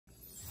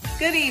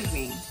Good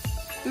evening.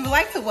 We would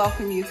like to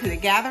welcome you to the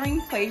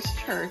Gathering Place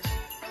Church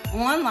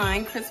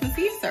online Christmas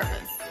Eve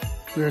service.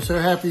 We are so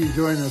happy you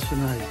joined us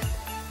tonight.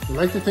 We'd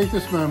like to take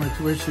this moment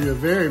to wish you a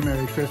very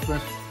Merry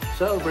Christmas,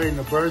 celebrating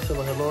the birth of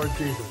our Lord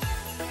Jesus.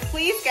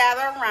 Please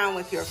gather around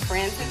with your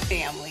friends and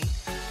family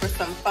for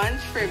some fun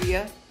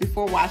trivia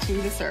before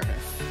watching the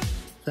service.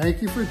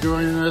 Thank you for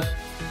joining us.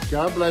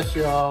 God bless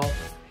you all.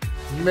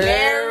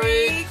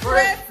 Merry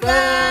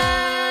Christmas!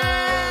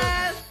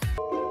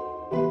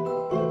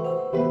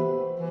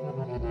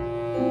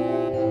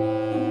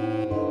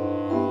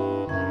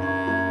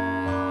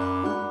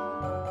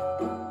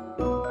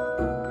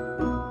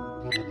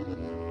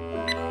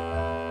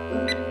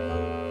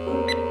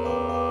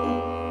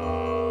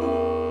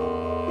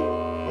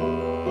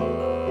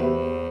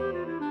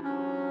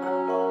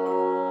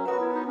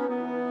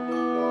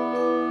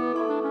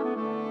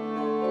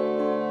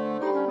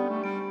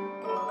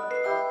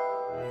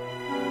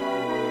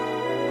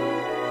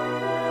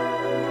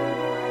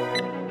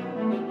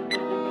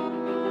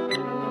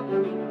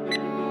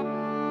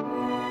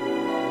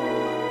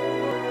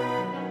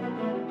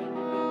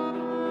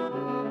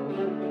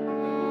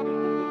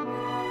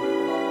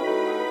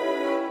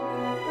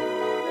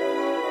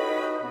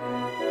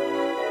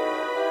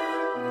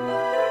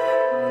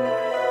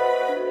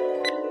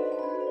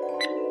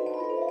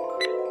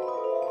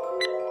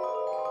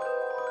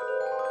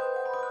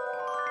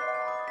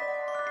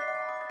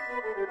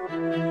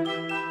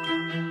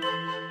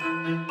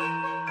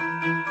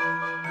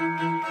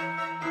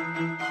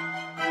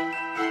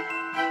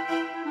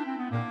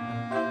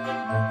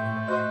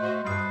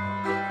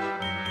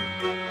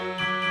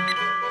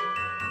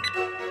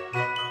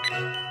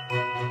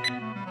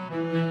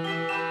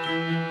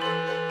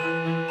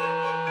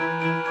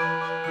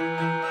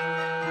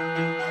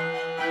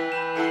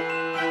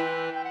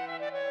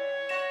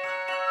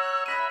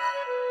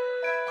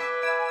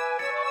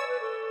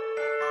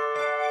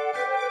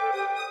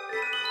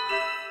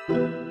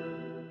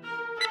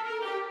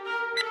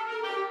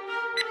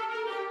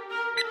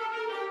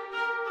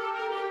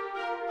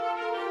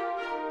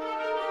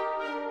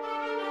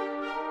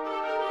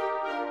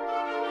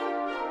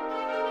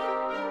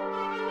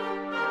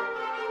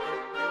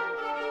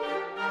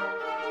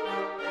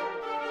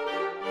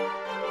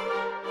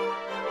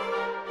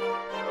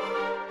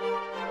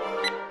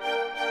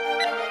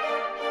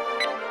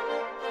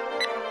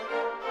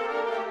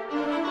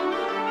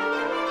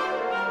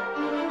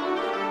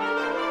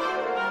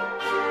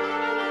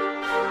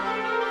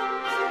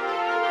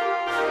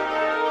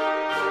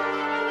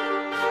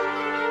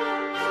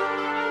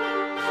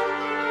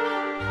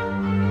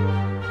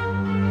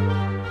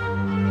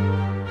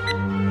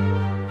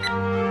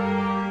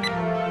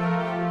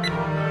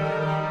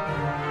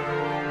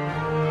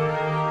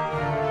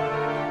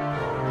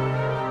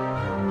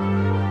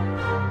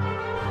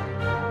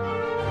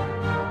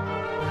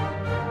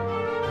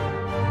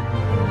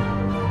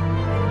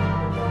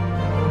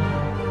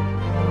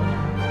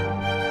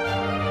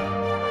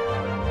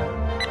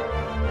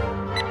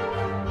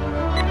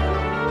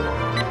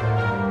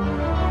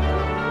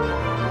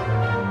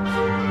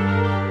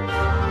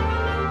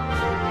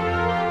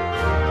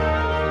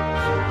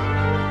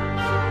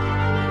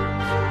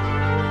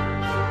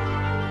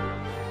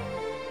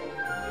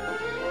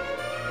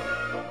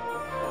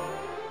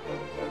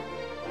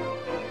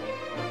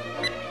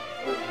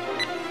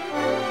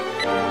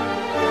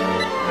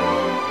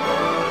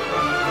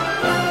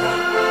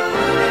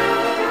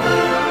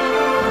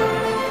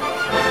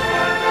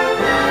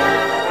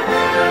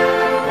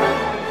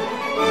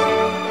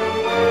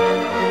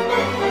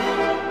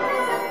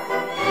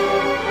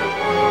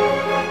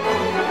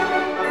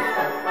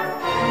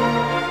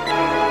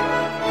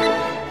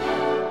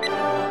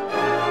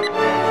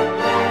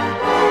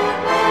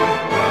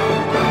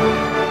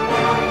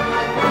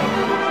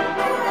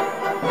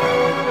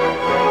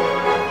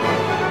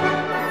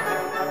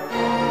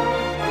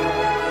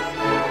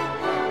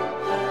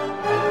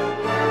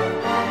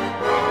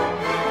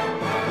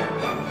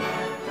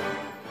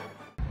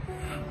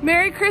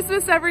 Merry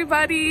Christmas,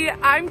 everybody.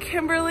 I'm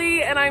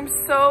Kimberly, and I'm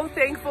so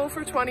thankful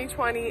for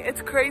 2020.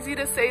 It's crazy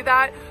to say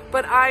that,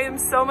 but I am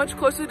so much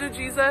closer to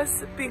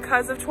Jesus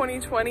because of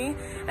 2020,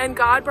 and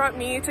God brought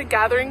me to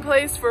Gathering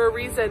Place for a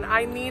reason.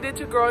 I needed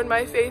to grow in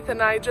my faith,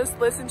 and I just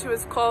listened to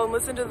his call and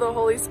listened to the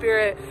Holy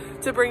Spirit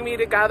to bring me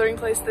to Gathering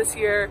Place this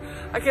year.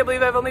 I can't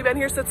believe I've only been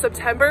here since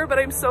September, but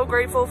I'm so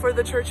grateful for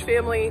the church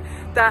family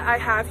that I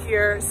have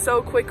here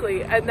so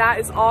quickly, and that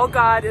is all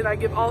God, and I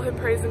give all him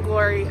praise and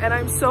glory. And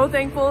I'm so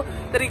thankful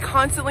that he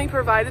constantly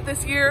provided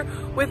this year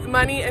with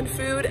money and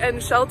food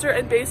and shelter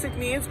and basic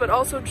needs, but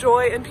also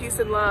joy and peace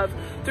and love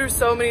through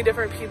so many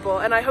different people.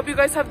 And I hope you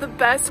guys have the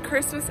best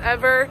Christmas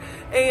ever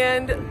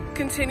and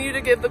continue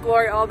to give the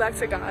glory all back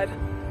to God.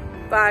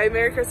 Bye.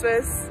 Merry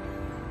Christmas.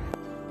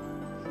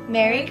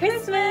 Merry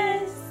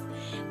Christmas!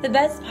 The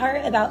best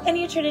part about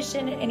any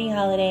tradition and any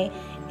holiday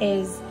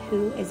is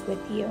who is with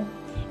you.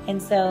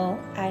 And so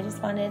I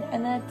just wanted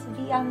Anna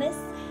to be on this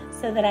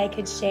so that I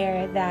could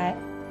share that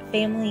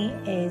family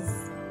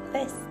is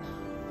this.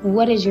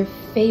 What is your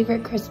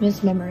favorite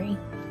Christmas memory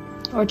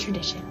or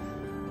tradition?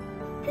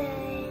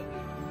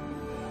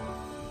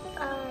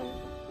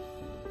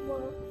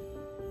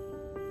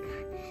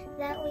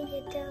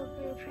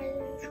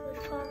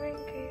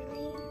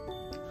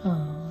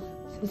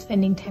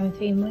 spending time with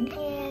family.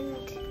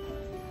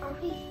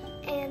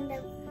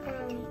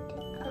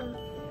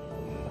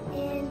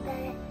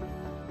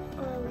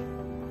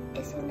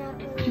 This is not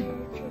really a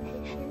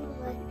tradition,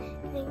 but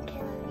me and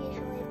Caleb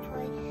usually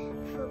play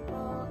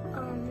football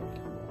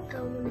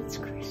when it's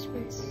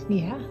Christmas.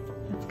 Yeah,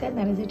 that's good.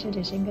 That is a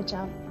tradition. Good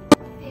job.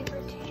 My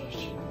favorite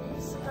tradition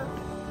is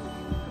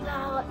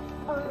about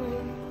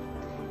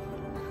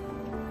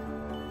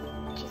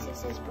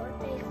Jesus'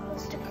 birthday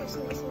close to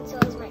Christmas, and so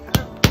is my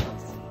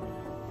Christmas.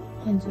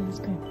 And so is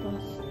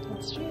Christmas.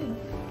 That's true.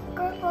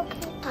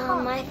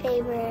 My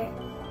favorite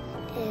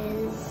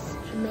is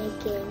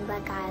making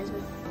black eyes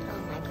with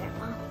my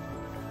grandma.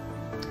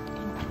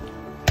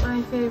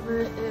 My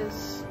favorite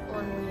is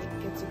when we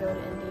get to go to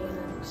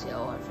Indiana and see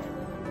all our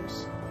family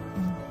members.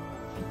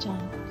 Good job.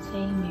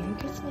 Say Merry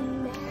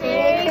Christmas.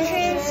 Merry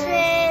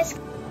Christmas.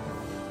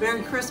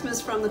 Merry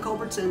Christmas from the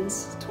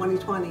Culbertsons,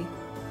 2020.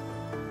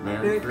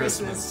 Merry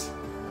Christmas.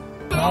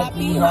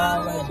 Happy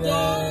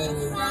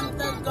holidays from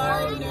the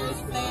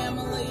Gardner's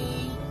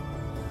family.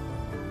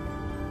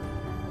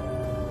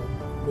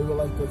 We would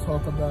like to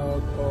talk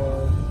about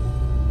our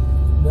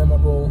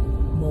memorable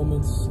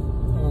moments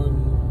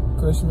on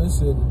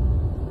Christmas and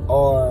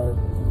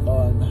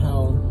on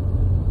how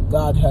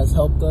God has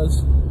helped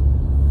us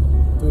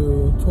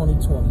through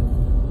 2020.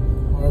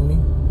 Harmony?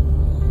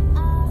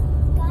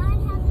 God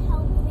has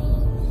helped me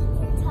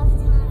through tough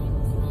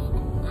times when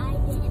I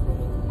didn't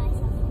believe in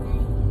myself and I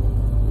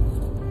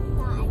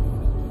thought I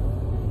couldn't do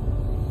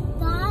it.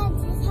 God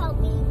just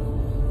helped me.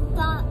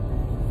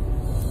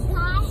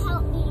 God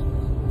helped me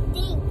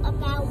think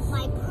about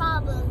my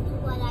problems,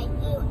 what I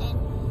do, and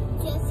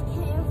just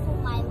care for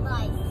my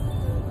life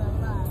through the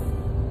love.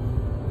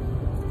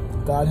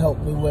 God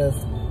helped me with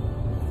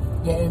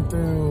getting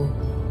through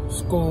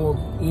school,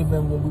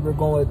 even when we were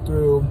going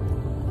through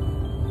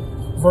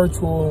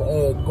virtual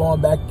and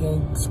going back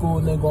in school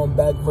and then going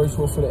back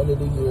virtual for the end of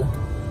the year.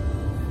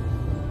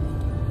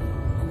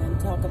 And then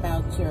talk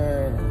about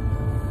your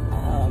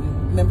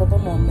memorable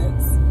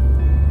moments.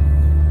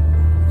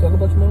 Talk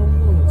about your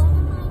memorable moments.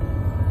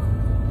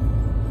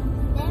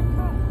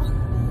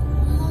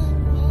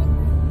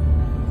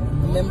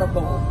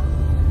 Memorable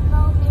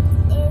moment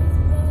is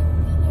when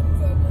we get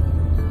to do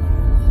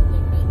caroling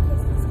and make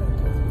Christmas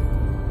cookies.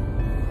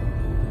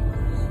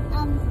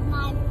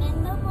 My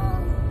memorable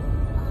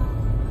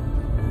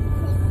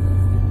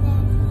Christmas is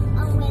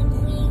when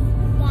we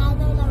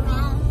gathered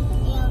around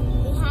and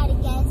we had to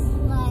guess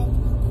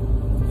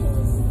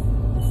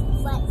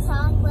what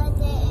song was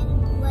it and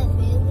what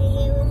movie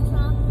it was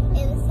from.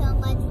 It was so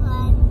much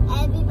fun.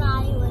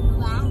 Everybody was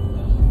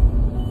laughing.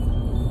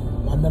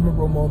 My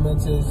memorable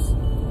moments is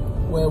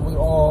where we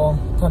all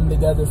come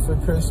together for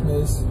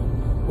Christmas,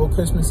 well,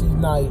 Christmas Eve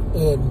night,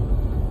 and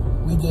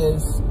we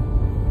just,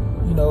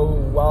 you know,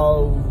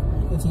 while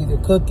it's either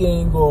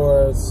cooking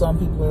or some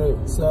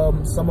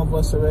of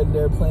us are in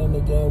there playing the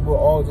game, we're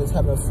all just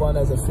having fun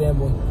as a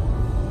family.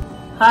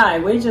 Hi,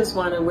 we just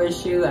want to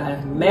wish you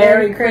a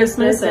Merry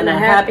Christmas and a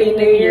Happy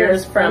New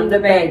Year's from the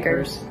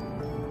Bakers.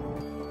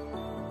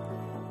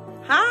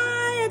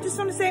 Hi, I just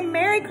want to say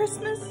Merry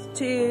Christmas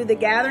to the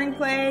Gathering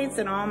Place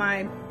and all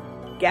my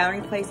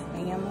Gathering Place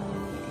family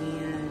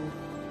and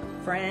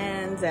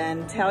friends,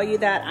 and tell you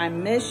that I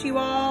miss you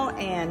all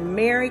and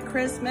Merry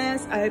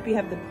Christmas. I hope you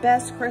have the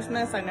best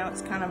Christmas. I know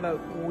it's kind of a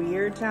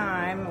weird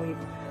time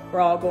we're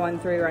all going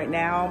through right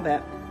now,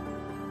 but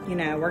you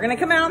know, we're gonna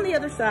come out on the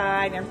other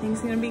side and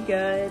everything's gonna be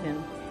good,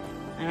 and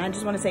I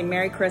just want to say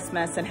Merry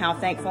Christmas and how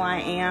thankful I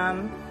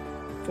am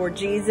for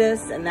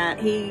Jesus and that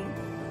he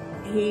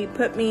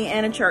put me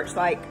in a church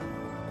like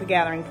the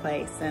Gathering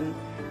Place, and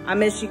I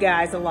miss you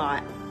guys a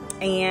lot.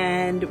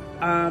 And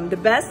the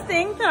best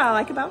thing that I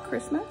like about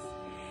Christmas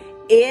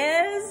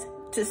is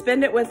to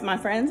spend it with my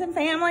friends and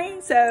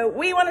family. So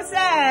we want to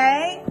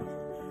say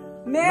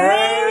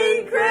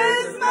Merry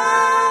Christmas!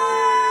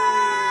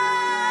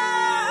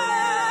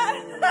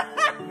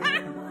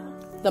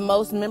 The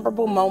most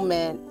memorable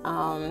moment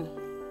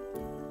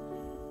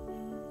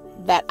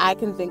that I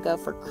can think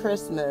of for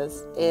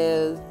Christmas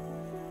is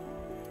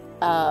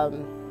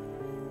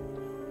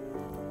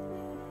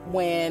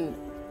when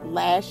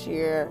last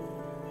year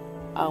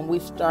we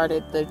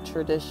started the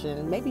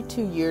tradition, maybe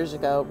 2 years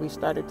ago, we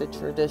started the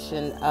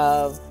tradition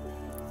of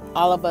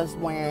all of us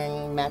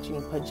wearing matching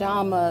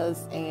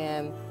pajamas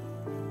and,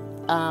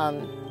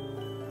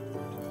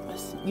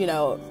 you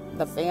know,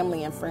 the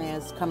family and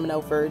friends coming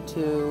over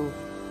to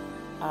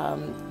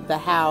the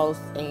house,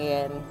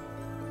 and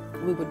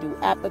we would do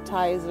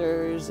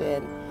appetizers,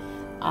 and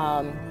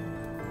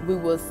we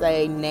would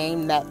say,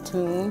 name that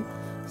tune.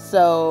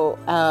 So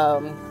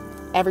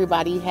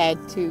everybody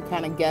had to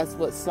kind of guess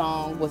what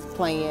song was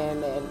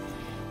playing,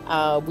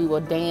 and we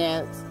would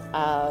dance,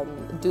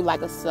 do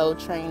like a Soul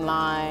Train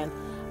line,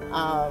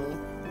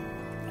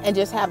 and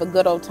just have a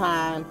good old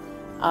time,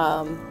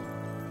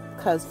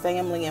 because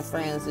family and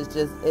friends is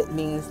just, it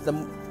means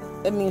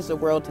the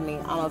world to me.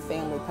 I'm a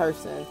family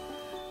person.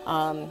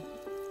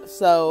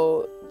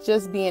 So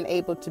just being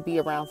able to be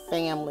around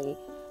family,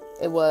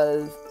 it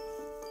was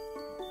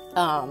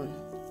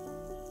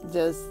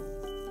just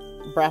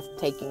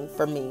breathtaking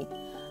for me.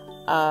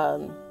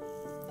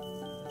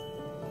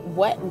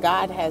 What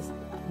God has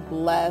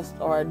blessed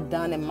or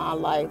done in my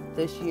life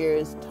this year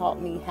has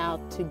taught me how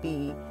to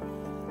be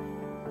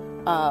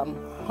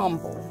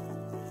humble.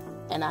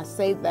 And I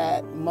say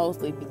that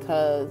mostly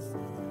because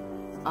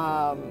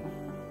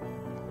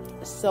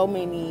so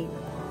many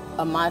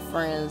of my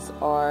friends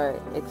are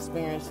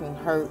experiencing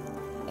hurt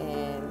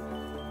and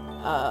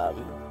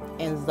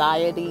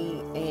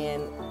anxiety,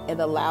 and it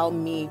allowed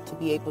me to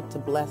be able to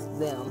bless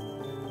them.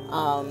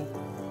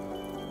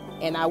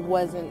 And I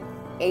wasn't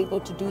able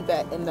to do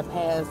that in the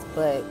past,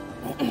 but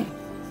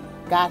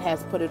God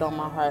has put it on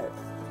my heart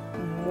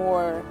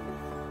more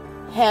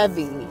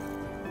heavy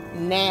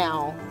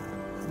now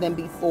than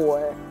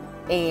before.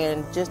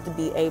 And just to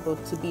be able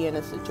to be in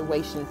a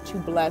situation to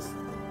bless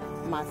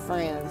my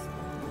friends,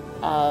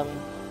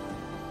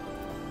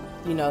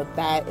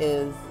 that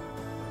is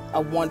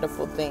a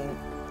wonderful thing.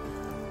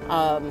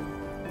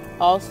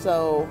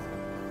 Also,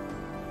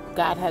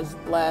 God has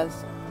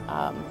blessed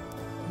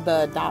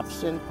the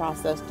adoption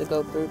process to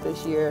go through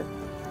this year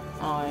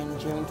on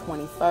June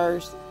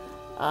 21st,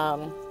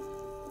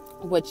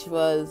 which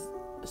was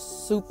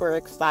super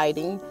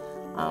exciting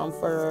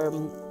for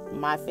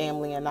my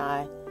family and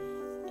I.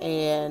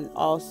 And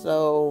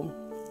also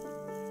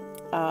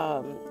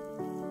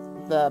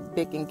the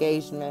big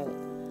engagement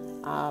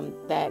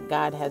that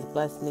God has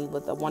blessed me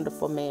with a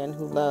wonderful man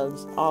who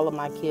loves all of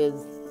my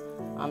kids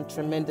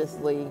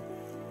tremendously.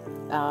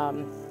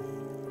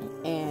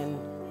 And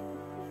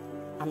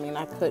I mean,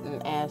 I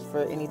couldn't ask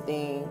for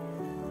anything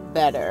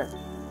better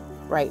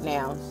right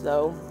now.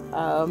 So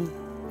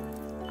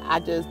I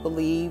just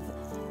believe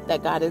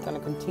that God is going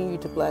to continue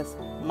to bless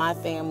my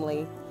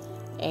family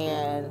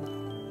and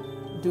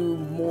do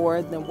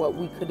more than what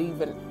we could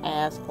even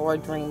ask or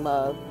dream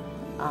of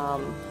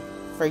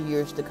for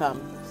years to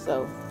come.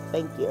 So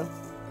thank you.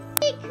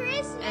 Merry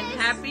Christmas and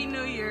Happy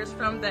New Year's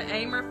from the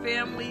Amer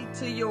family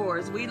to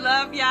yours. We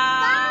love y'all.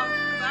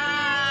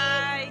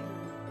 Bye.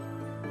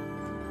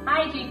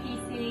 Hi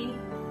GPC.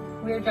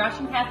 We're Josh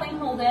and Kathleen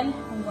Holden.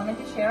 We wanted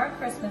to share our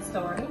Christmas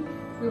story.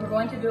 We were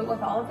going to do it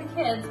with all of the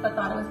kids, but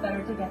thought it was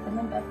better to get them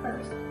in bed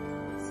first.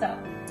 So,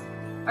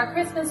 our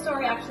Christmas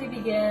story actually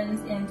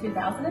begins in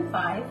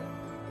 2005.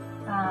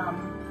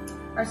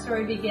 Our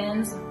story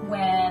begins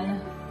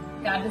when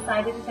God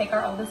decided to take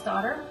our oldest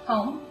daughter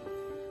home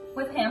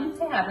with him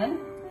to heaven.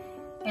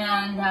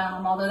 And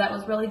although that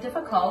was really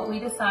difficult, we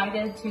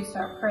decided to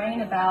start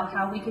praying about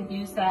how we could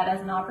use that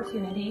as an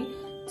opportunity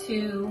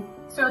to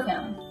serve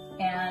him.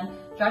 And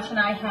Josh and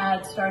I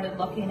had started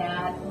looking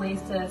at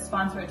ways to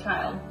sponsor a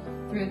child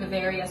through the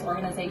various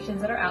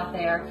organizations that are out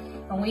there.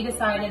 And we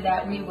decided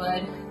that we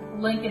would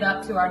link it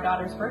up to our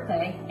daughter's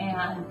birthday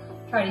and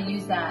try to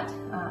use that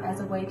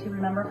as a way to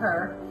remember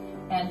her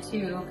and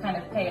to kind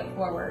of pay it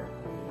forward.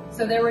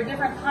 So there were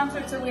different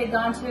concerts that we had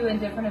gone to and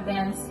different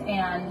events,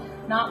 and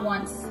not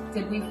once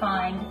did we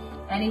find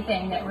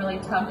anything that really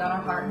tugged on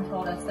our heart and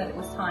told us that it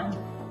was time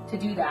to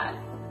do that.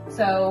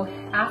 So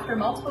after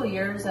multiple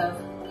years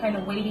of kind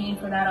of waiting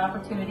for that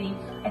opportunity,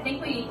 I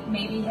think we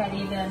maybe had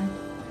even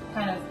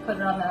kind of put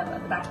it on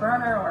the back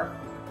burner or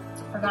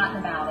forgotten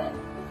about it.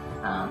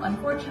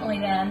 Unfortunately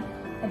then,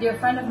 a dear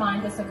friend of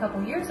mine just a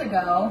couple years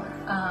ago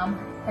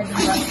had been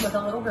blessed with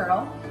a little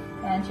girl,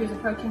 and she was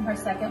approaching her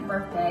 2nd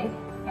birthday,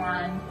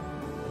 and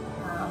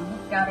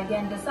God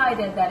again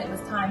decided that it was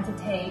time to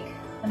take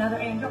another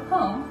angel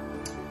home.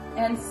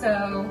 And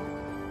so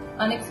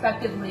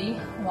unexpectedly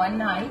one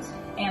night,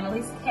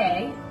 Annalise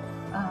Kay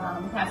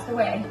passed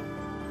away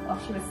while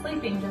she was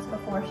sleeping just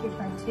before she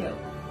turned 2.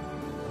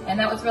 And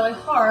that was really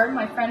hard.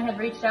 My friend had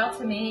reached out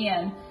to me,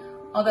 and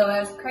although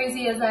as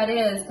crazy as that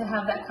is to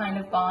have that kind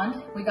of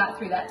bond, we got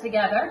through that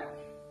together.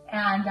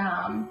 And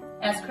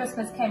as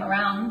Christmas came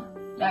around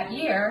that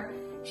year,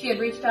 she had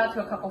reached out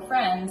to a couple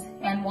friends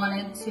and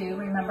wanted to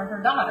remember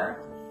her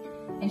daughter.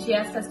 And she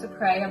asked us to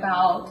pray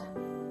about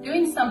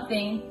doing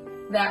something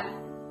that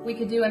we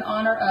could do in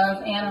honor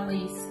of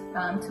Annalise,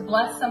 to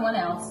bless someone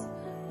else,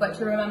 but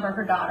to remember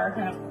her daughter.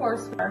 And of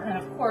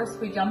course,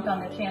 we jumped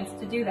on the chance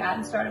to do that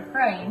and started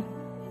praying.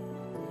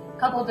 A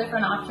couple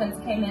different options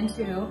came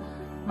into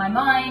my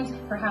mind,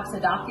 perhaps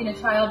adopting a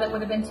child that would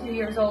have been 2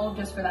 years old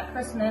just for that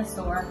Christmas,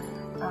 or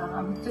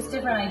just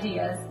different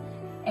ideas.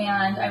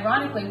 And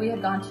ironically, we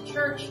had gone to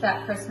church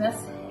that Christmas,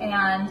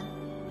 and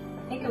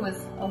I think it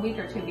was a week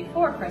or two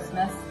before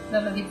Christmas,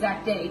 don't know the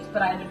exact date,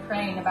 but I had been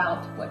praying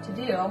about what to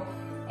do.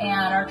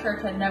 And our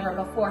church had never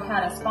before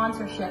had a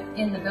sponsorship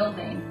in the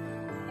building.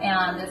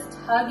 And this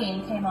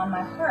tugging came on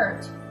my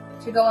heart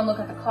to go and look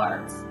at the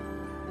cards.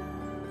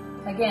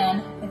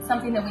 Again, it's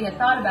something that we had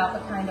thought about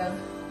but kind of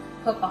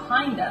put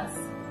behind us.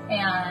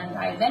 And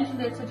I had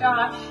mentioned it to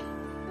Josh.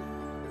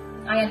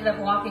 I ended up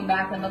walking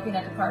back and looking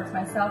at the cards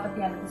myself at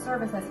the end of the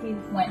service as he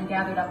went and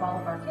gathered up all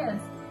of our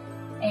kids.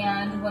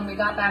 And when we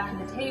got back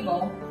to the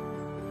table,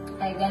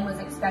 I again was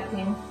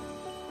expecting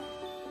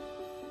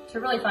to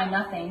really find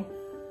nothing.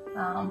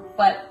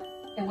 But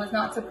it was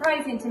not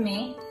surprising to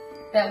me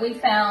that we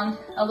found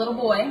a little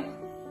boy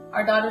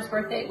Our daughter's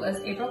birth date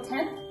was April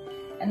 10th,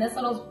 and this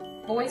little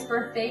boy's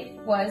birth date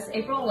was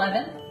April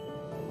 11th.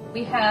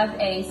 We have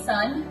a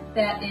son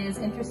that is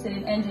interested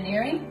in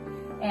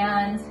engineering,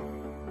 and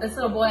this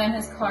little boy on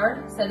his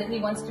card said that he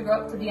wants to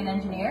grow up to be an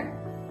engineer.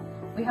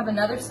 We have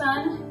another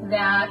son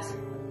that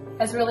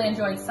has really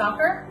enjoyed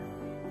soccer,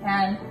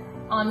 and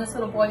on this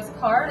little boy's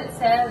card it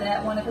said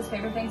that one of his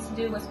favorite things to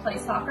do was play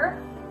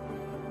soccer.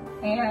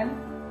 And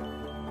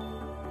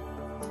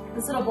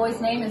this little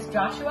boy's name is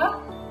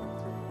Joshua,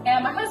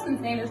 and my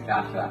husband's name is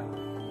Joshua.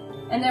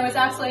 And there was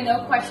absolutely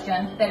no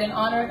question that in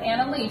honor of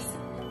Annalise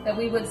that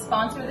we would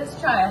sponsor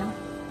this child.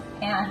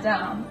 And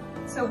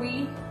so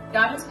we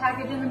got his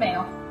package in the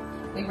mail.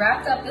 We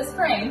wrapped up this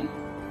frame,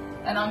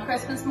 and on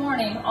Christmas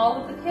morning,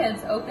 all of the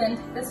kids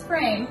opened this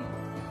frame,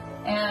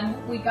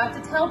 and we got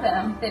to tell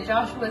them that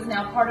Joshua is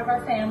now part of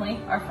our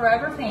family, our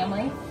forever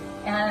family,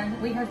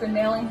 and we have been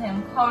mailing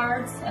him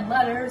cards and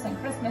letters and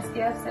Christmas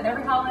gifts at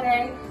every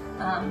holiday,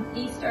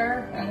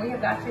 Easter, and we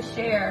have got to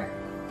share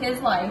his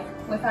life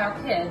with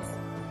our kids.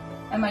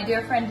 And my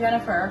dear friend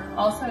Jennifer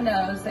also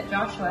knows that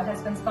Joshua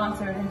has been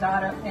sponsored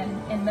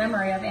in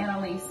memory of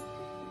Annalise,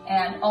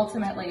 and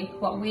ultimately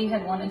what we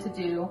had wanted to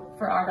do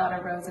for our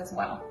daughter Rose as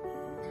well.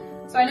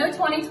 So I know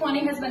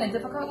 2020 has been a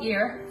difficult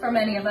year for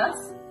many of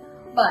us,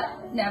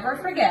 but never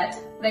forget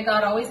that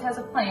God always has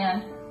a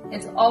plan.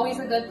 It's always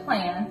a good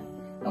plan,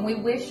 and we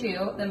wish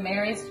you the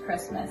merriest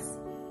Christmas.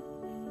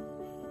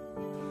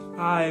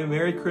 Hi,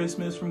 Merry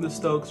Christmas from the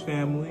Stokes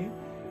family.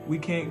 We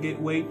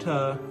can't wait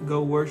to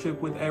go worship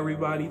with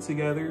everybody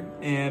together,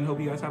 and hope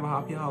you guys have a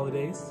happy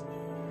holidays.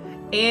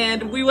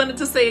 And we wanted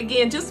to say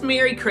again, just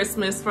Merry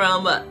Christmas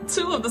from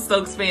two of the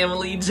Stokes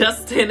family,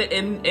 Justin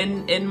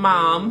and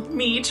Mom,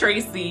 me,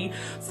 Tracy.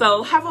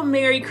 So have a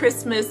Merry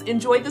Christmas.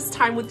 Enjoy this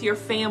time with your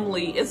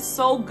family. It's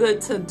so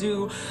good to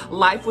do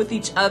life with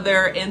each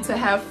other and to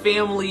have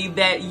family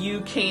that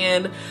you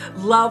can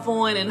love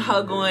on and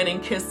hug on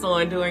and kiss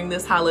on during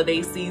this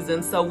holiday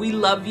season. So we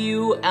love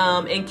you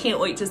and can't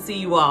wait to see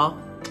you all.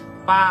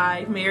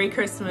 Bye. Merry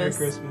Christmas.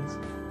 Merry Christmas.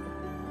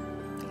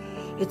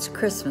 It's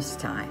Christmas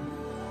time.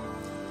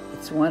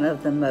 It's one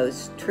of the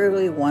most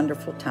truly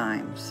wonderful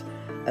times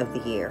of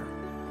the year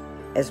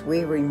as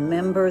we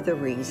remember the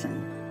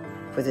reason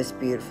for this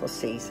beautiful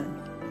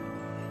season.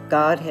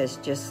 God has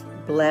just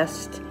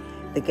blessed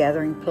the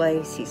gathering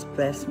place. He's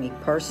blessed me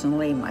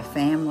personally, my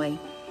family,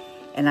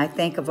 and I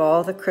think of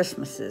all the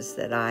Christmases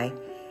that I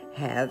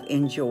have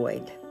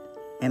enjoyed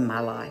in my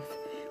life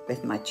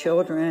with my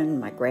children,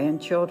 my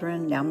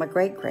grandchildren, now my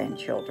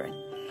great-grandchildren,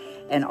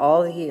 and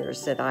all the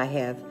years that I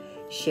have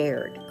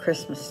shared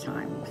Christmas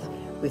time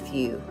with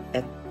you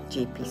at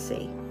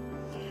GPC.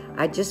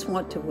 I just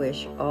want to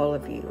wish all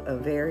of you a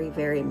very,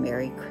 very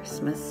Merry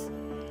Christmas,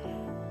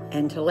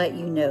 and to let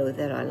you know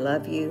that I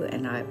love you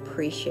and I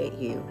appreciate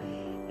you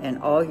and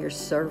all your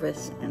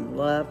service and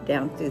love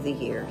down through the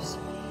years.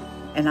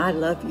 And I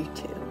love you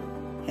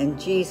too, and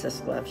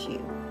Jesus loves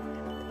you.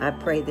 I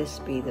pray this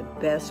be the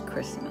best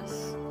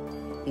Christmas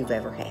you've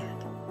ever had.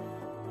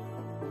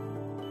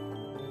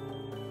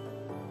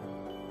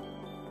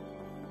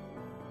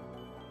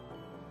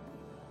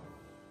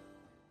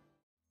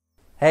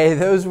 Hey,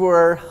 those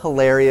were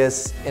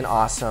hilarious and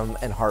awesome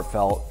and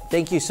heartfelt.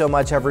 Thank you so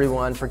much,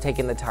 everyone, for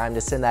taking the time to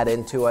send that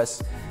in to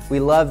us. We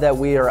love that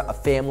we are a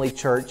family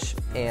church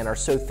and are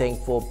so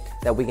thankful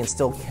that we can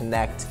still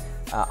connect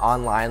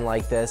online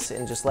like this,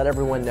 and just let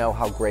everyone know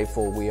how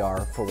grateful we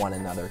are for one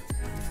another.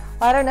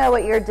 I don't know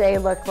what your day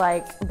looked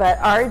like, but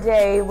our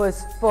day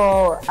was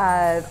full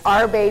of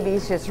our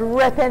babies just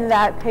ripping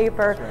that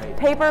paper. Right.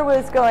 Paper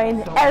was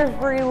going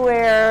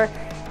everywhere.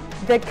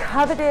 The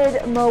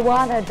coveted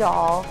Moana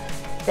doll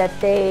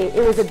it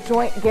was a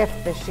joint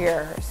gift this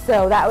year,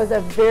 so that was a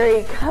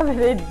very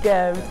coveted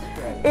gift.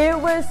 Right. It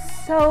was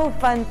so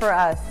fun for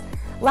us.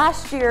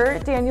 Last year,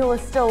 Daniel was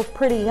still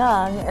pretty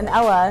young, and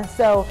Ella,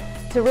 so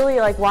to really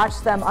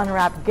watch them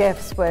unwrap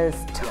gifts was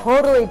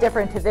totally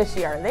different to this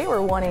year. They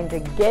were wanting to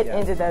get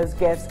into those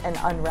gifts and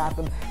unwrap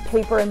them.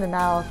 Paper in the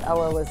mouth,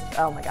 Ella was,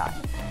 oh my gosh.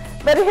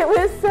 But it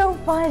was so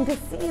fun to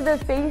see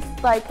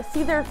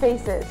see their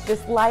faces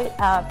just light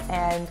up,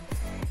 and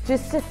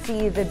just to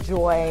see the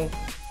joy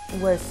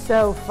was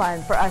so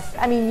fun for us.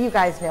 I mean, you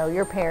guys know,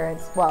 your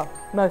parents, well,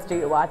 most of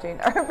you watching,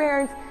 our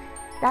parents,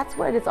 that's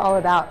what it's all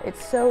about.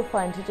 It's so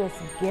fun to just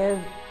give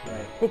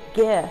the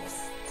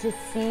gifts, to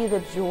see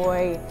the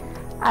joy.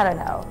 I don't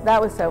know,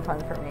 that was so fun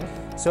for me.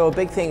 So a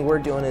big thing we're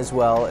doing as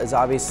well is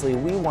obviously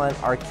we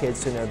want our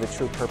kids to know the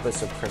true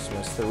purpose of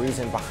Christmas, the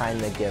reason behind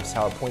the gifts,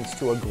 how it points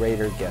to a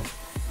greater gift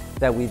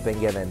that we've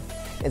been given.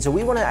 And so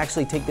we want to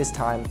actually take this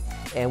time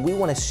and we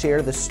want to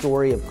share the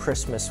story of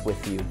Christmas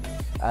with you.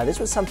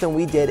 This was something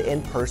we did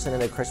in person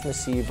in a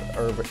Christmas Eve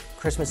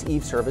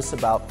service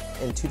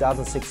in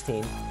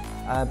 2016,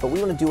 but we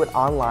want to do it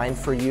online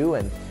for you,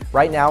 and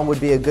right now would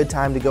be a good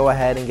time to go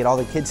ahead and get all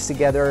the kids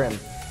together and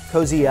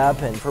cozy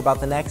up, and for about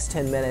the next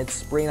 10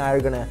 minutes, Bree and I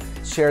are going to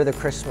share the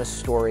Christmas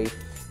story,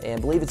 and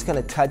believe it's going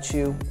to touch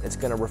you, it's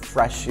going to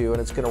refresh you, and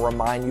it's going to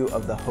remind you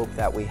of the hope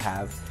that we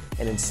have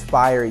and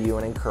inspire you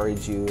and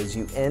encourage you as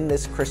you end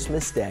this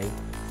Christmas day.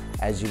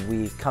 As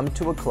we come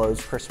to a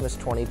close, Christmas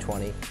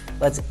 2020,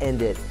 let's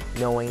end it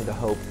knowing the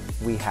hope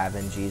we have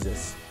in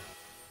Jesus.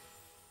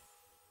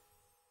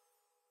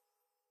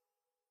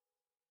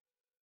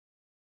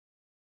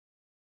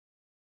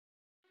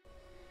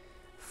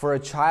 For a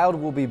child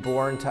will be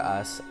born to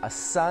us, a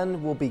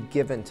son will be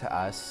given to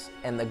us,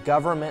 and the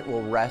government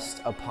will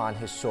rest upon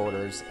his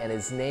shoulders, and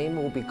his name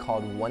will be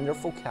called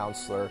Wonderful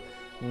Counselor,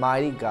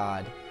 Mighty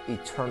God,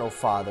 Eternal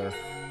Father,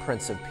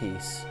 Prince of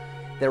Peace.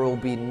 There will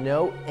be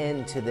no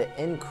end to the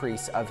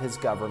increase of his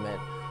government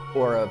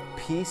or of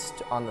peace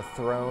on the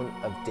throne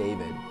of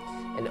David,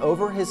 and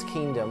over his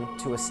kingdom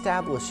to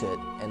establish it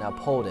and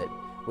uphold it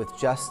with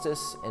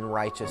justice and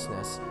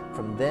righteousness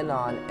from then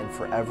on and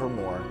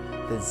forevermore.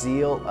 The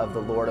zeal of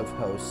the Lord of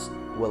hosts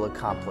will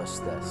accomplish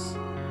this.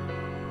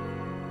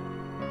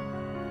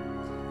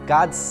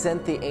 God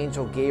sent the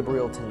angel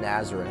Gabriel to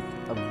Nazareth,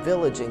 a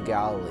village in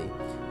Galilee,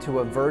 to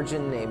a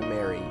virgin named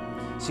Mary.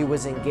 She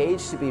was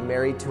engaged to be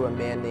married to a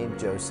man named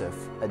Joseph,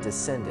 a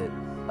descendant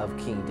of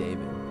King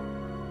David.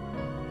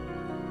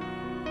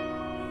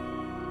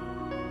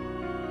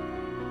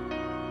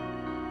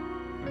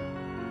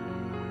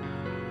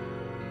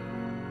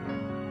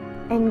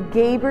 And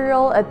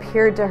Gabriel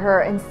appeared to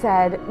her and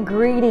said,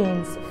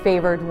 "Greetings,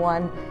 favored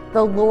one.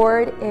 The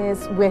Lord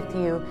is with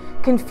you."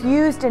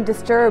 Confused and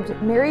disturbed,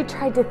 Mary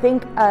tried to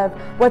think of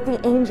what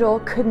the angel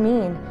could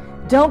mean.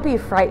 "Don't be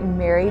frightened,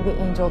 Mary," the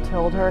angel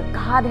told her.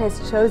 "God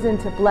has chosen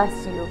to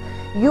bless you.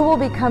 You will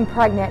become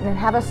pregnant and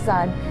have a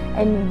son,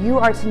 and you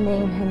are to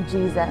name him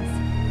Jesus.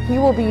 He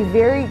will be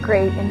very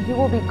great, and he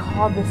will be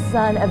called the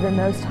Son of the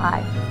Most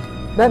High."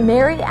 But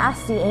Mary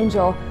asked the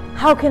angel,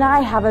 "How can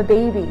I have a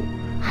baby?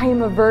 I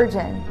am a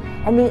virgin."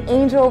 And the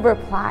angel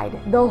replied,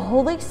 "The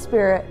Holy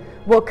Spirit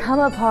will come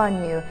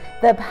upon you.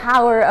 The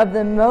power of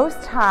the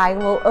Most High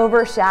will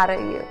overshadow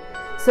you.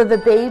 So the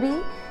baby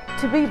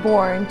to be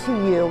born to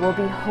you will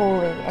be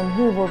holy, and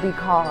he will be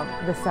called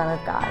the Son of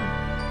God."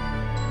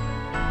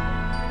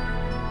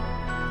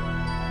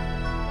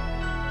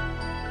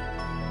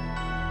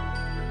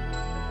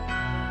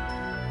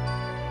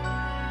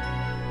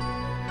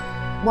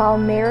 While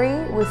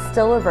Mary was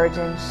still a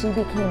virgin, she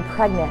became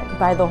pregnant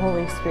by the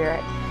Holy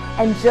Spirit.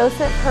 And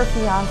Joseph, her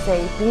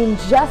fiancé, being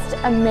just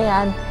a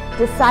man,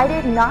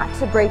 decided not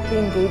to break the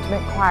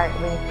engagement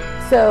quietly,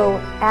 so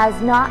as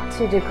not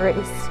to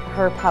disgrace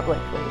her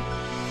publicly.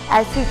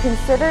 As he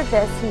considered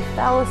this, he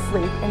fell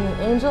asleep, and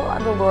the angel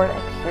of the Lord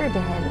appeared to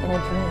him in a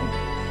dream.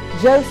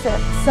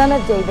 "Joseph, son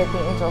of David,"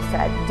 the angel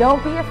said,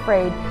 "don't be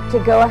afraid to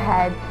go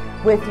ahead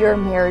with your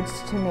marriage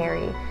to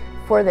Mary.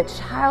 For the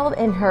child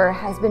in her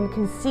has been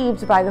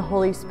conceived by the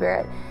Holy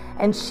Spirit,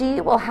 and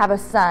she will have a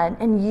son,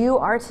 and you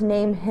are to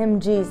name him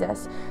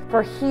Jesus,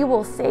 for he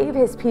will save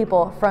his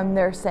people from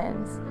their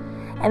sins."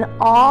 And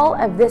all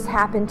of this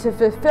happened to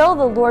fulfill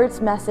the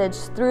Lord's message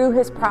through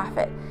his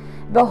prophet.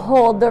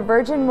 "Behold, the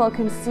virgin will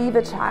conceive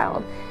a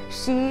child.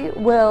 She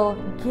will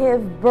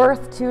give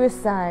birth to a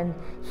son.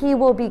 He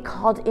will be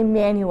called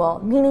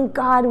Emmanuel," meaning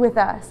God with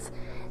us.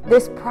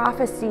 This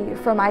prophecy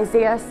from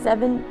Isaiah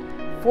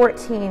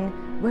 7:14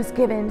 was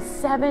given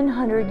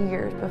 700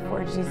 years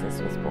before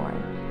Jesus was born.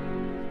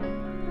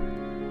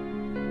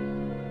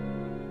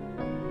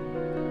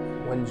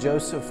 When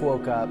Joseph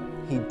woke up,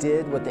 he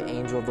did what the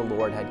angel of the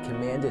Lord had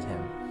commanded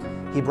him.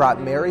 He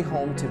brought Mary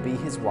home to be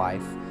his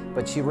wife,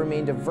 but she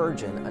remained a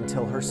virgin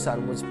until her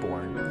son was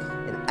born.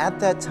 And at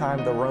that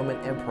time, the Roman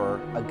Emperor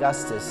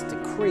Augustus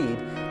decreed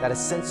that a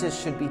census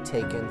should be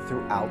taken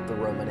throughout the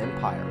Roman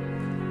Empire.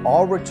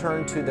 All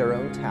returned to their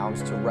own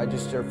towns to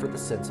register for the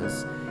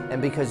census,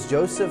 and because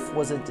Joseph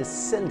was a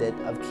descendant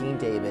of King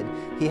David,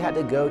 he had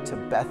to go to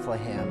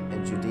Bethlehem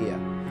in Judea,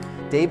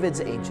 David's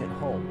ancient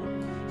home.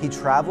 He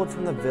traveled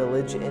from the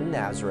village in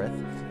Nazareth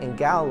in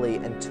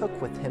Galilee and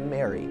took with him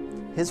Mary,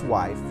 his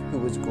wife, who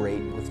was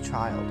great with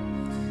child.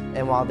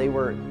 And while they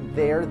were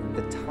there,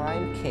 the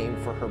time came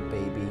for her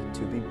baby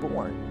to be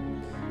born.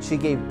 She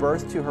gave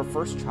birth to her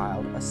first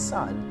child, a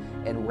son,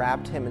 and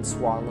wrapped him in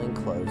swaddling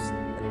clothes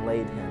and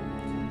laid him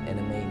in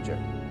a manger.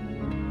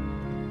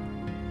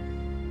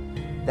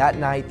 That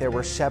night there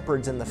were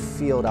shepherds in the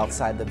field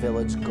outside the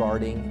village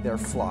guarding their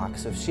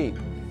flocks of sheep.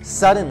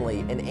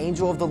 Suddenly an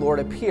angel of the Lord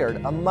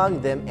appeared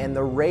among them, and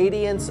the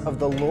radiance of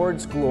the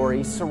Lord's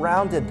glory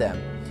surrounded them.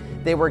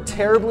 They were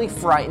terribly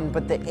frightened,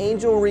 but the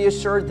angel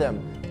reassured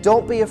them.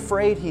 "Don't be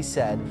afraid," he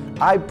said.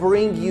 "I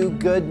bring you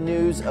good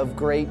news of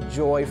great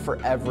joy for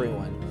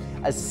everyone.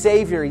 A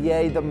Savior,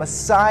 yea, the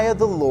Messiah,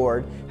 the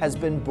Lord, has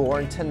been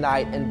born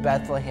tonight in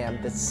Bethlehem,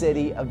 the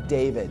city of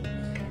David.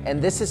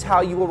 And this is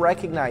how you will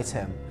recognize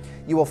him.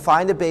 You will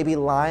find a baby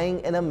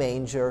lying in a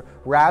manger,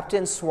 wrapped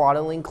in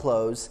swaddling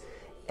clothes."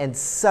 And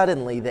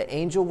suddenly the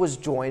angel was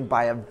joined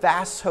by a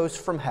vast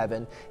host from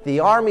heaven, the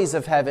armies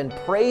of heaven,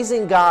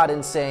 praising God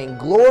and saying,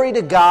 "Glory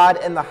to God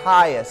in the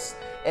highest,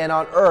 and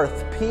on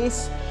earth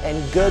peace and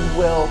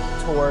goodwill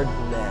toward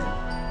men."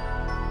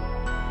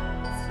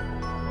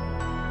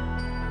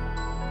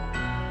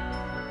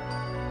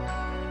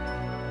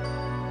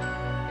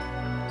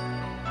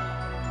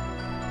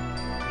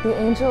 the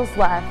angels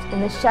left,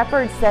 and the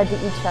shepherds said to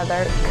each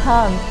other,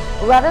 "Come,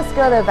 let us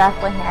go to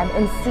Bethlehem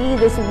and see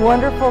this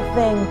wonderful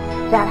thing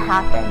that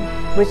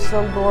happened, which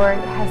the Lord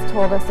has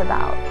told us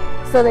about."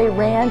 So they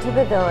ran to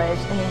the village,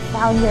 and they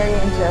found Mary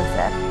and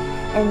Joseph,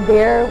 and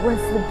there was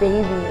the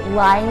baby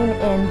lying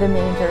in the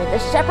manger. The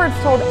shepherds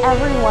told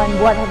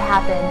everyone what had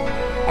happened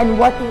and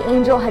what the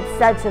angel had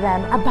said to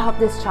them about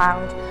this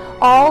child.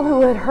 All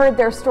who had heard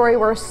their story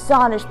were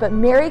astonished, but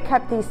Mary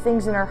kept these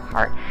things in her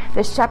heart.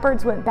 The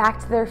shepherds went back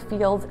to their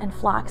fields and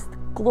flocks,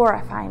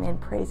 glorifying and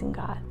praising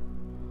God.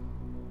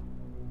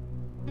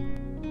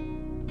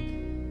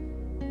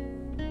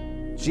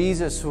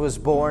 Jesus was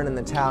born in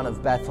the town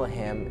of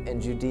Bethlehem in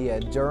Judea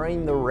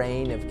during the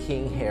reign of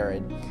King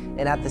Herod,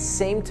 and at the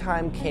same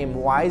time came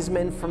wise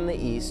men from the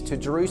east to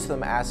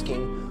Jerusalem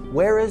asking,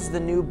 "Where is the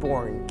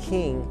newborn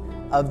King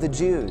of the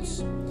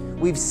Jews?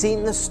 We've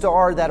seen the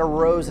star that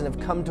arose and have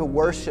come to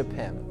worship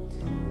him."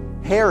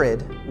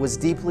 Herod was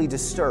deeply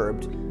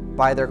disturbed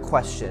by their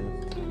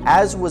question,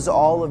 as was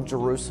all of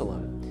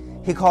Jerusalem.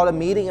 He called a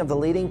meeting of the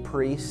leading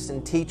priests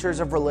and teachers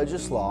of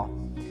religious law,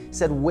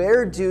 said,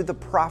 "Where do the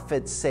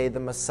prophets say the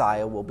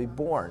Messiah will be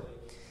born?"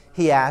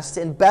 He asked,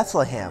 "In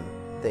Bethlehem,"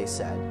 they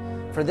said,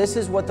 "for this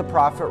is what the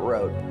prophet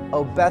wrote,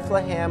 O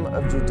Bethlehem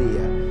of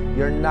Judea,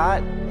 you're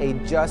not a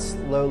just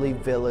lowly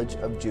village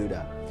of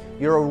Judah.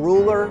 Your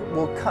ruler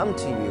will come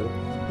to you,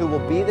 who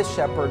will be the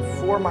shepherd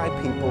for my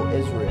people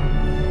Israel."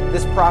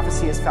 This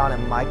prophecy is found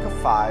in Micah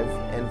 5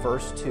 and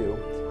verse 2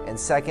 and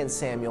 2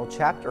 Samuel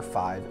chapter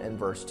 5 and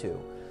verse 2.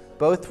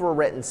 Both were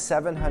written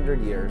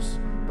 700 years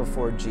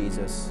before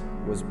Jesus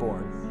was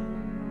born.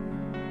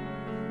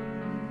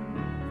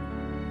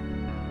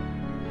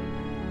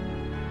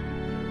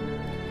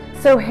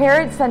 So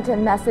Herod sent a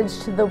message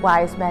to the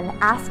wise men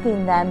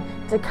asking them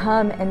to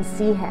come and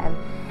see him.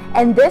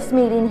 And this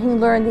meeting, he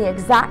learned the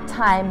exact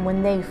time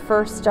when they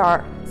first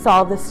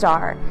saw the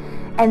star.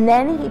 And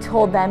then he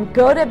told them,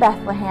 "Go to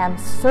Bethlehem,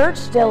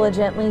 search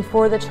diligently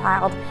for the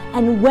child,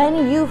 and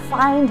when you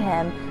find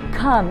him,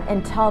 come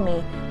and tell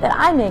me, that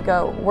I may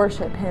go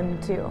worship him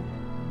too."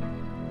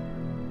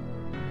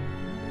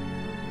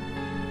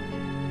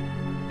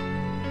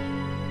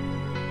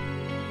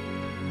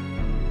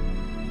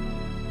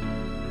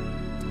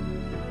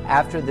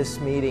 After this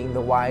meeting,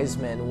 the wise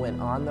men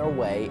went on their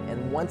way,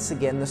 and once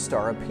again the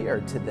star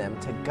appeared to them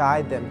to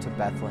guide them to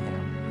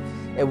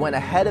Bethlehem. It went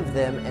ahead of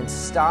them and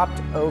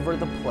stopped over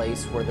the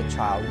place where the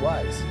child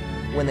was.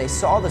 When they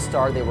saw the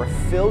star, they were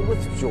filled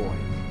with joy.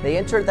 They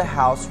entered the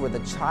house where the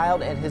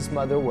child and his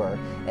mother were,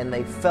 and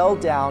they fell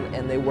down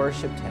and they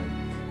worshipped him.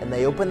 And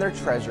they opened their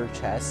treasure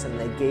chests, and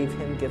they gave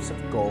him gifts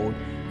of gold,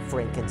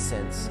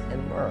 frankincense,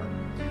 and myrrh.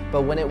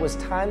 But when it was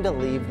time to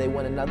leave, they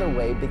went another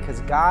way because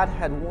God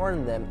had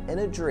warned them in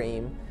a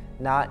dream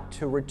not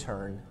to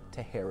return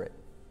to Herod.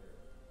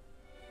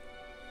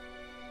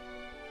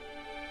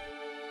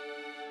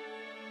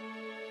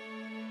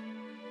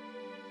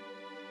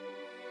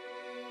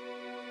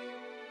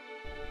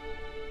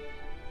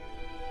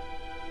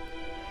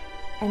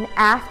 And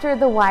after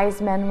the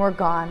wise men were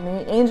gone,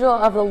 the angel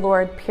of the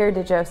Lord appeared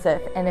to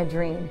Joseph in a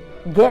dream.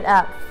 "Get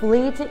up,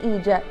 flee to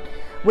Egypt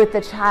with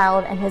the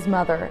child and his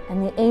mother."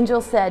 And the angel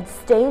said,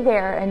 "Stay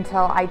there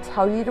until I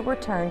tell you to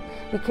return,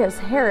 because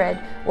Herod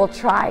will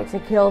try to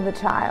kill the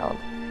child."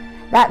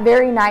 That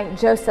very night,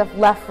 Joseph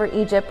left for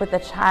Egypt with the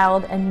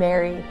child and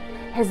Mary,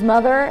 his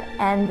mother,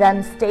 and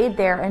them stayed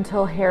there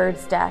until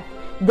Herod's death.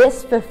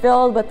 This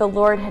fulfilled what the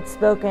Lord had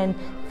spoken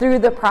through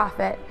the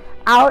prophet,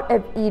 "Out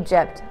of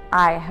Egypt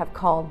I have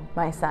called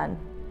my son."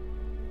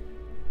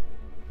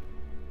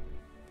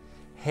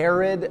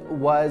 Herod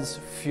was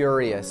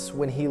furious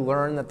when he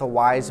learned that the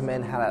wise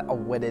men had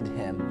outwitted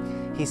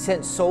him. He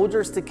sent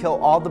soldiers to kill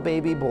all the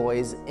baby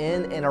boys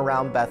in and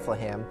around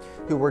Bethlehem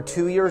who were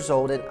 2 years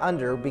old and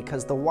under,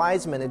 because the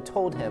wise men had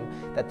told him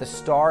that the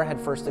star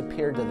had first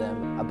appeared to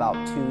them about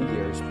 2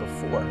 years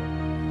before.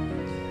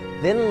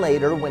 Then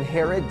later, when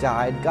Herod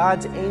died,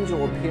 God's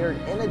angel appeared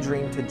in a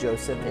dream to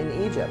Joseph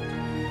in Egypt.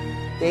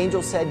 The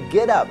angel said,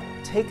 "Get up,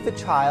 take the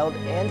child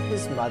and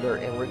his mother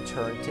and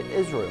return to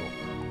Israel.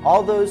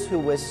 All those who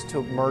wish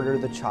to murder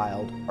the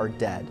child are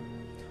dead."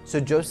 So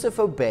Joseph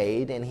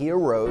obeyed, and he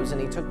arose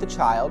and he took the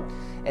child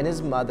and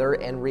his mother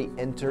and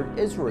re-entered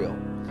Israel.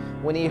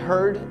 When he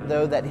heard,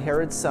 though, that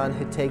Herod's son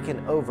had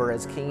taken over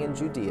as king in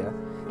Judea,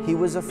 he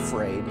was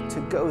afraid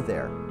to go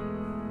there.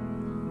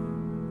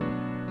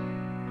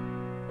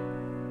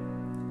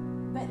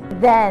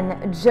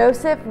 Then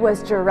Joseph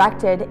was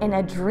directed in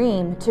a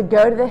dream to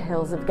go to the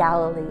hills of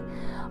Galilee.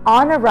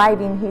 On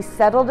arriving, he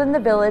settled in the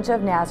village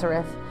of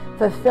Nazareth,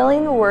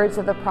 fulfilling the words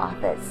of the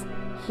prophets,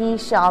 "He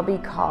shall be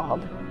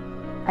called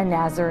a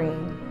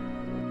Nazarene."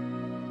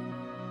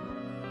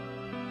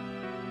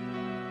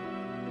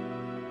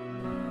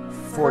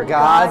 For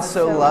God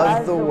so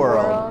loved the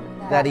world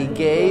that he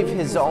gave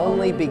his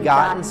only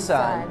begotten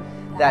Son,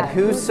 that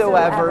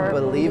whosoever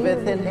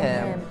believeth in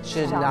him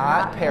should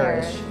not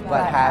perish,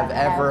 but have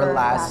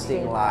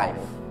everlasting life.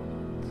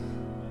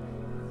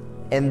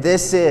 And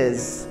this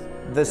is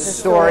the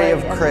story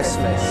of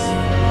Christmas.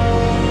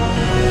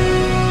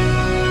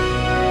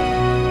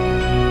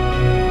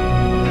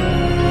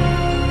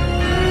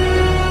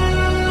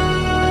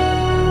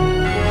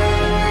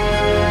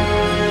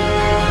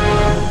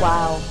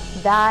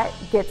 that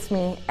gets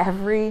me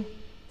every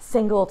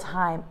single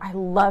time. I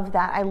love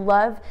that. I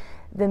love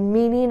the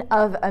meaning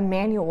of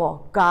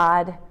Emmanuel,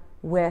 God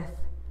with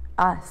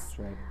us.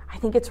 Right. I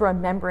think it's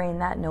remembering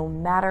that no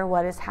matter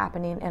what is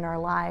happening in our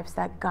lives,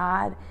 that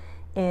God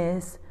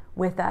is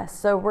with us.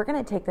 So we're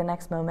going to take the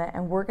next moment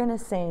and we're going to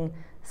sing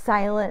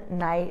Silent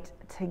Night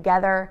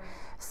together.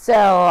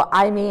 So,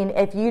 I mean,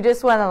 if you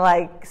just want to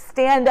like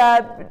stand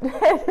up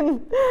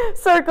and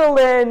circle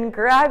in,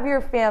 grab your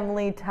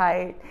family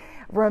tight,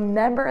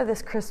 remember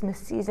this Christmas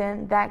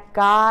season that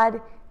God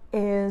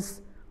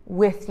is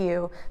with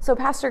you. So,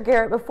 Pastor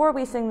Garrett, before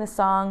we sing the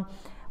song,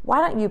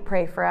 why don't you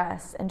pray for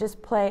us and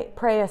just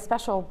pray a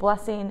special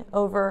blessing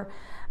over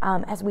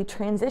as we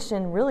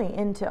transition really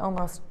into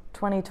almost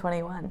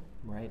 2021.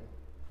 Right.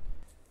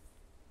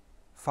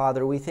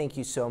 Father, we thank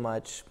you so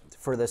much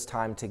for this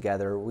time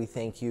together. We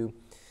thank you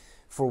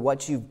for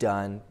what you've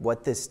done,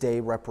 what this day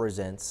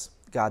represents.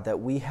 God, that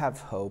we have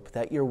hope,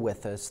 that you're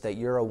with us, that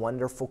you're a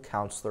wonderful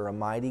counselor, a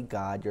mighty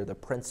God, you're the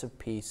Prince of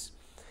Peace.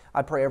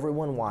 I pray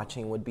everyone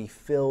watching would be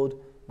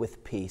filled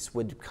with peace,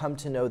 would come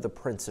to know the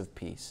Prince of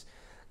Peace.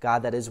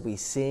 God, that as we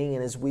sing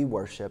and as we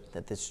worship,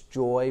 that this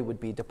joy would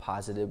be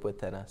deposited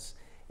within us.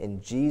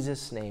 In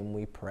Jesus' name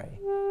we pray.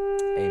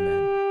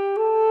 Amen.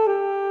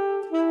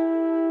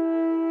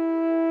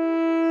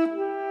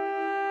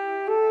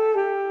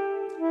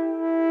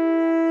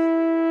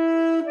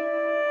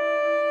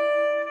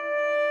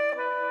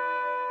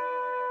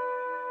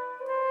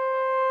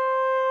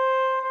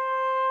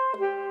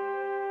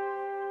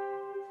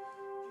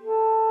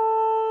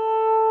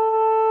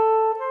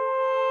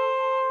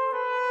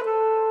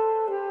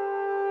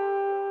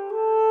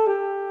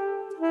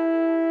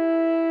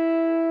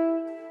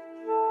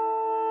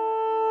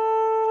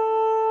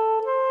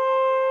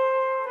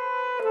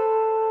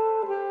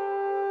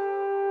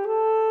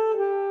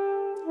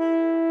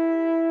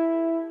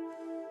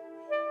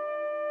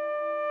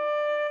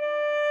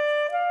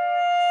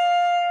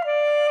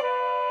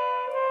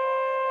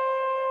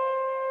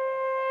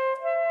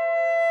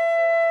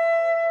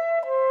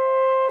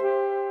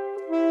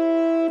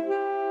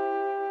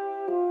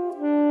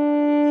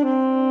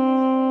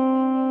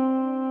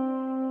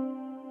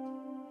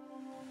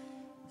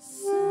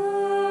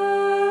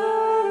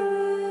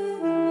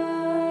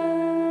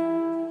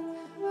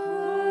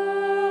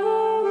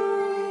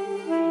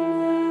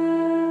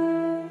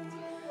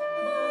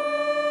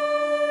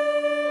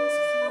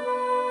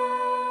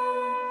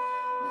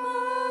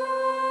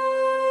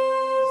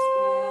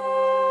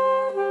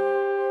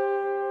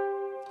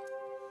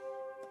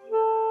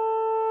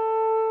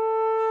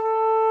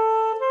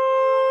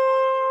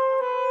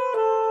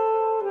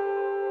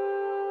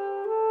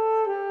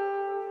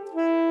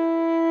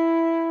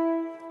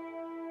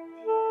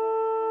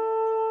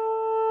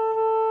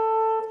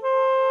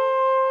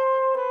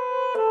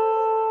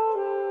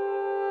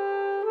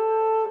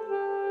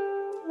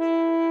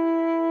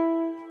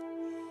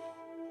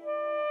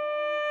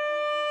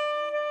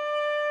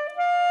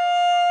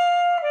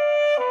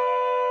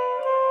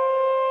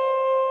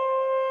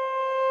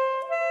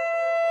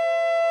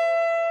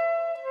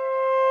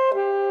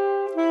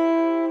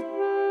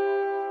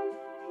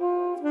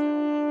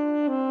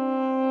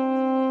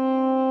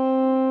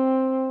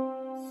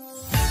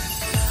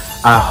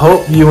 I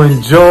hope you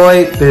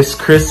enjoyed this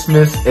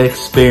Christmas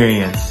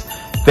experience.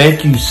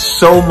 Thank you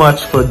so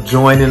much for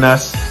joining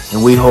us,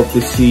 and we hope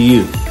to see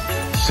you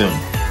soon.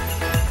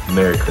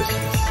 Merry Christmas.